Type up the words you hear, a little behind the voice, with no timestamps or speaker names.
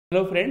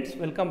Hello friends,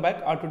 welcome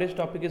back. Our today's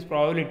topic is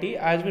probability.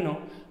 As we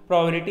know,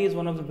 probability is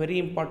one of the very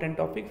important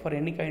topic for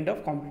any kind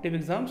of competitive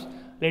exams.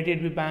 Let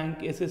it be bank,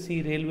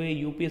 SSC, railway,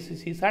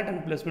 UPSC, CSAT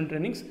and placement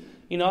trainings.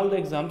 In all the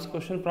exams,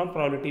 question from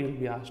probability will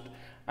be asked.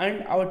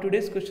 And our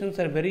today's questions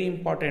are very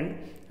important,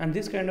 and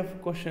this kind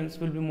of questions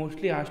will be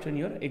mostly asked in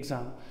your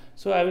exam.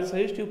 So I will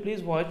suggest you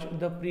please watch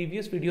the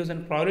previous videos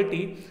on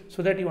probability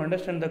so that you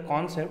understand the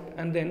concept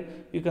and then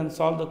you can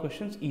solve the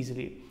questions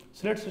easily.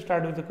 So let's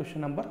start with the question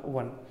number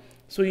 1.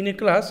 So in a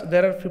class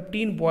there are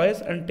 15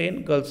 boys and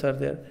 10 girls are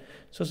there.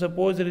 So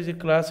suppose there is a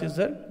class is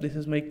there. This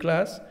is my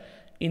class.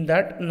 In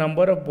that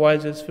number of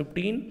boys is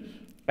 15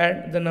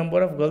 and the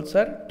number of girls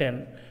are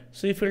 10.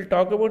 So if we'll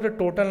talk about the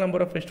total number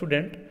of a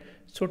student,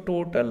 so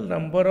total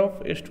number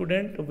of a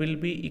student will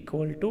be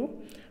equal to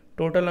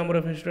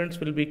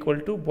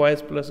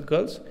boys plus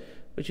girls,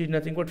 which is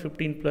nothing but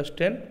 15 plus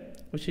 10,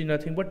 which is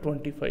nothing but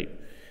 25.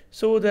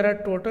 So there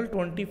are total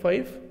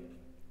 25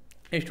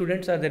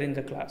 students are there in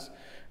the class.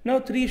 Now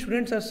 3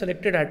 students are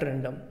selected at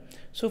random.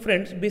 So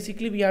friends,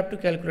 basically we have to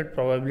calculate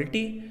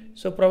probability.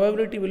 So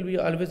probability will be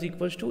always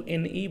equals to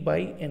NE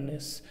by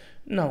NS.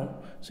 Now,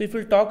 so if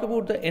we'll talk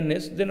about the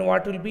NS, then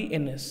what will be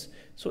NS?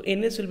 So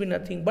NS will be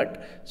nothing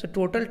but, so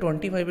total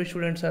 25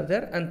 students are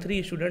there and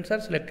 3 students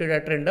are selected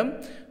at random.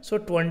 So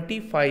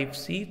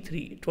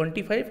 25C3,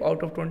 25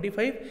 out of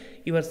 25,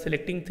 you are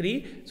selecting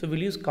 3. So we'll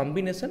use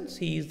combination,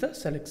 C is the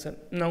selection.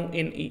 Now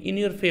NE in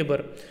your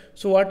favor.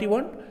 So what you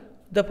want?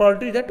 The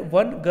probability that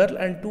 1 girl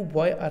and 2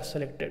 boys are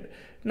selected.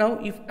 Now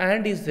if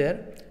AND is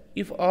there,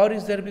 if OR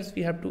is there means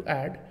we have to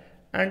add,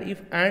 and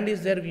if AND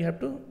is there we have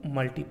to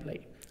multiply.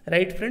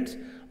 Right friends?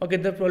 Okay,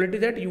 the probability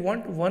that you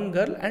want 1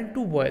 girl and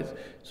 2 boys.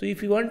 So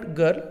if you want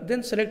girl,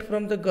 then select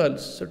from the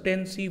girls. So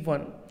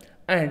 10C1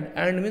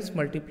 and means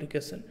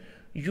multiplication.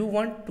 You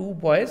want 2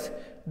 boys,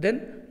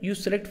 then you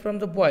select from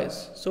the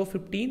boys. So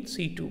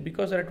 15C2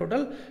 because there are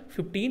total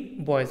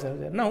 15 boys are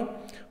there. Now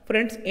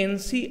friends,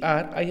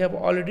 NCR I have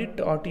already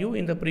taught you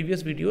in the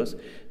previous videos.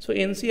 So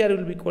NCR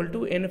will be equal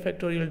to n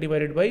factorial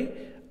divided by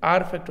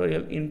r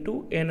factorial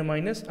into n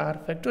minus r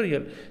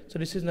factorial. So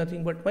this is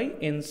nothing but my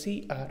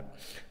NCR.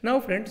 Now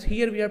friends,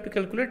 here we have to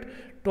calculate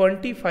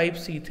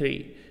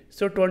 25C3.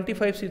 So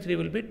 25C3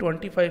 will be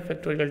 25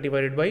 factorial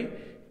divided by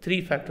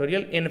 3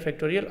 factorial n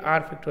factorial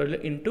r factorial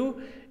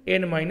into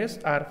n minus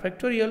r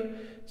factorial.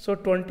 So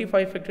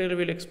 25 factorial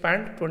will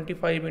expand,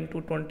 25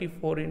 into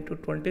 24 into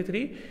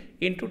 23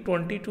 into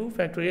 22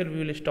 factorial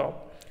we will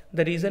stop.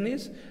 The reason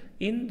is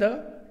in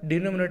the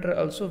denominator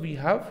also we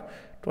have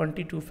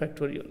 22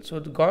 factorial. So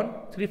the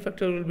gone, 3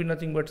 factorial will be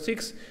nothing but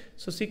 6.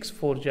 So 6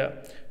 4 ja.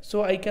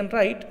 So I can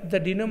write the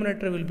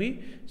denominator will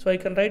be,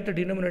 25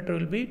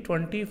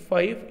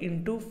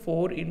 into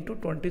 4 into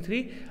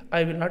 23.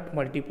 I will not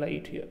multiply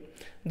it here.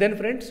 Then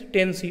friends,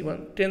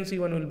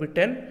 10C1 will be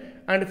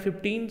 10 and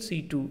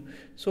 15C2.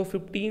 So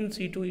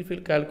 15C2 if you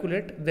will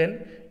calculate,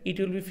 then it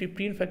will be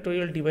 15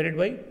 factorial divided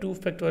by 2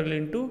 factorial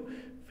into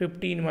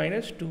 15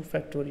 minus 2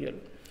 factorial.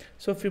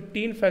 So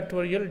 15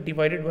 factorial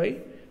divided by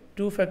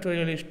 2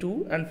 factorial is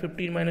 2 and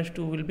 15 minus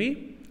 2 will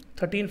be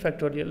 13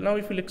 factorial. Now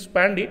if you will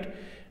expand it,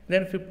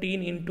 then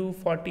 15 into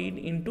 14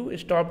 into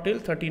stop till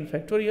 13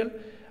 factorial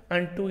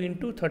and 2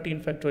 into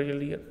 13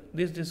 factorial here.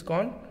 This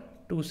gone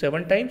to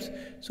 7 times.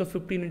 So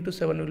 15 into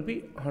 7 will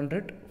be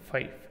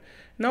 105.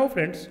 Now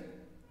friends,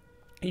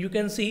 you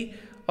can see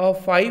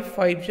 5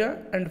 5 ja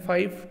and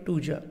 5 2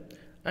 ja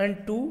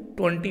and 2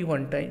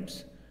 21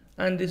 times,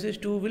 and this is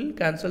 2 will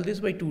cancel this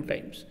by 2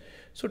 times.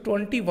 So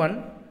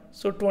 21.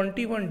 So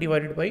 21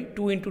 divided by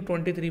 2 into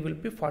 23 will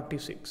be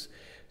 46.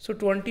 So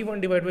 21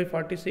 divided by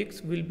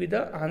 46 will be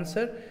the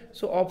answer.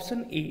 So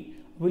option A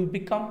will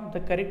become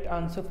the correct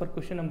answer for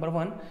question number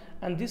 1,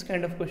 and this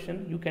kind of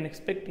question you can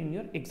expect in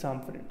your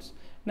exam friends.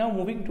 Now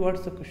moving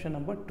towards the question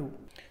number 2.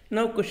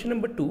 Now question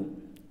number 2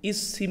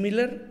 is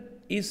similar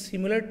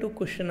to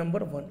question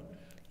number 1.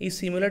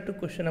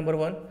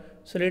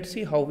 So let's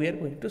see how we are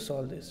going to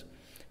solve this.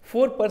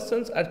 4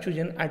 persons are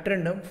chosen at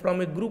random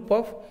from a group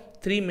of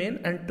 3 men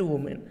and 2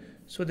 women.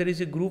 So there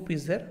is a group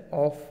is there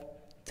of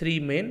 3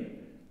 men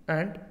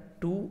and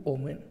 2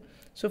 women.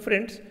 So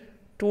friends,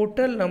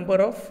 total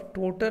number of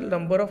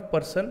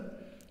person.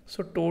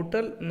 So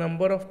total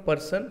number of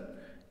person,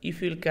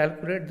 if you will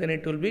calculate, then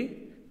it will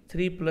be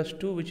 3 plus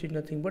 2, which is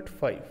nothing but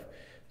 5.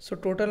 So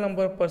total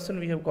number of person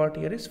we have got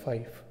here is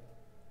 5.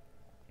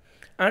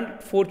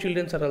 And 4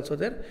 children are also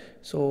there.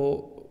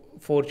 So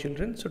 4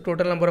 children. So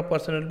total number of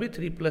person will be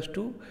 3 plus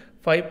 2,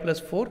 5 plus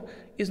 4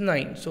 is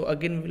 9. So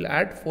again we will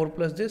add 4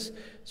 plus this.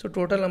 So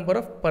total number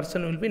of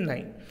person will be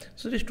 9.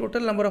 So this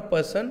total number of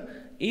person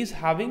is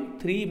having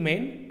 3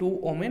 men, 2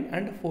 women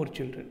and 4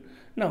 children.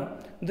 Now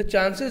the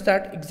chances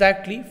that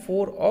exactly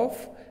 4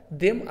 of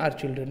them are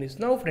children is,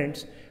 now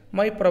friends,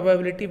 my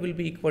probability will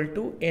be equal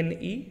to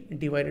NE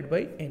divided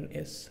by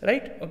NS,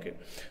 right? Okay.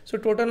 So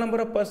total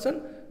number of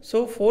person,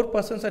 so 4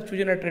 persons are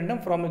chosen at random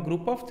from a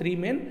group of 3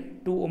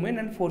 men, 2 women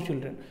and 4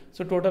 children.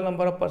 So total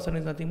number of person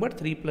is nothing but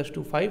 3 plus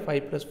 2, 5,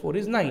 5 plus 4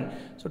 is 9.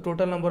 So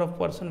total number of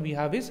person we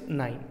have is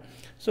 9.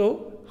 So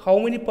how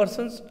many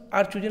persons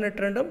are chosen at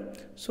random?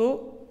 So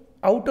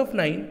out of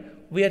 9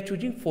 we are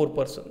choosing 4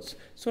 persons.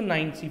 So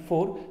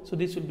 9C4. So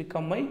this will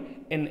become my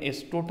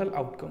NS, total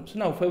outcomes.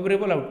 Now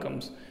favorable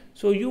outcomes.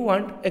 So you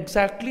want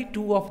exactly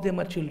 2 of them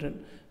are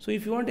children. So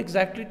if you want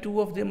exactly 2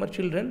 of them are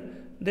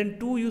children, then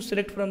 2 you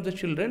select from the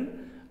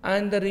children,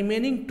 and the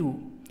remaining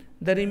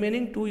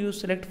 2 you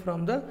select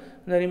from the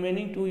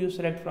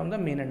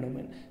main and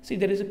domain. See,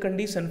 there is a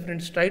condition,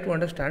 friends, try to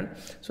understand.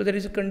 So there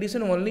is a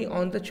condition only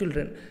on the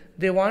children.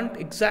 They want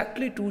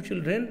exactly 2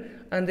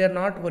 children and they are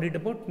not worried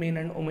about main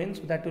and domain,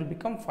 so that will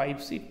become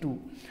 5C2.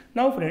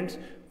 Now friends,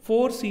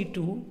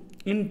 4C2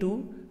 into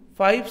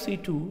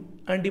 5C2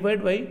 and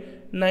divide by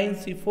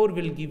 9C4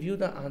 will give you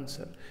the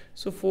answer.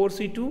 So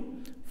 4C2,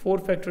 4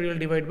 factorial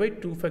divided by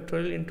 2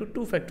 factorial into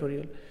 2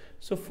 factorial.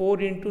 So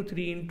 4 into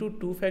 3 into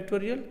 2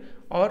 factorial,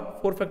 or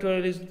 4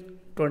 factorial is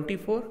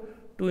 24,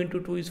 2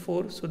 into 2 is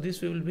 4, so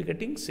this we will be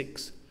getting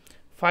 6.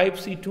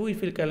 5C2,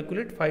 if you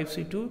calculate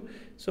 5C2,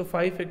 so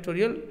 5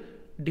 factorial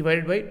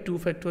divided by 2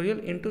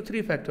 factorial into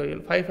 3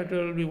 factorial. 5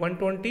 factorial will be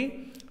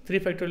 120, 3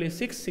 factorial is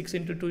 6, 6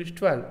 into 2 is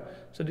 12,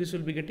 so this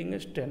will be getting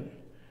as 10.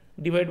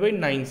 Divided by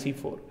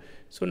 9C4.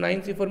 So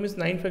 9C4 means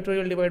 9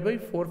 factorial divided by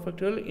 4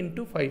 factorial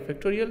into 5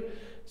 factorial.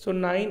 So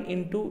 9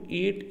 into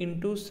 8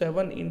 into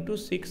 7 into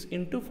 6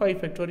 into 5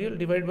 factorial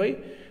divided by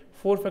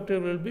 4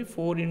 factorial will be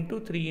 4 into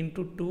 3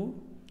 into 2,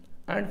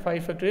 and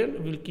 5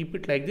 factorial will keep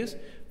it like this.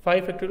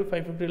 5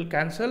 factorial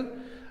cancel,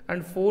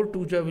 and 4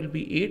 2 will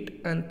be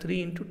 8 and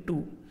 3 into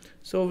 2.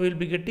 So we will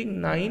be getting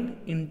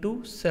 9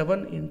 into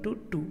 7 into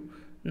 2.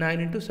 9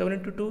 into 7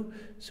 into 2.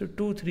 So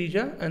 2 3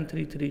 and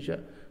 3 3.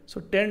 So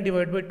 10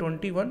 divided by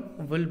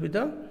 21 will be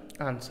the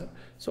answer.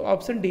 So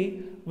option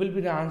D will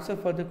be the answer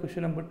for the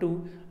question number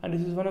 2, and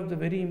this is one of the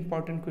very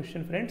important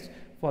question, friends,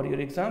 for your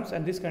exams,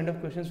 and this kind of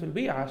questions will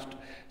be asked.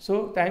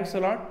 So thanks a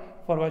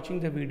lot for watching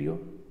the video.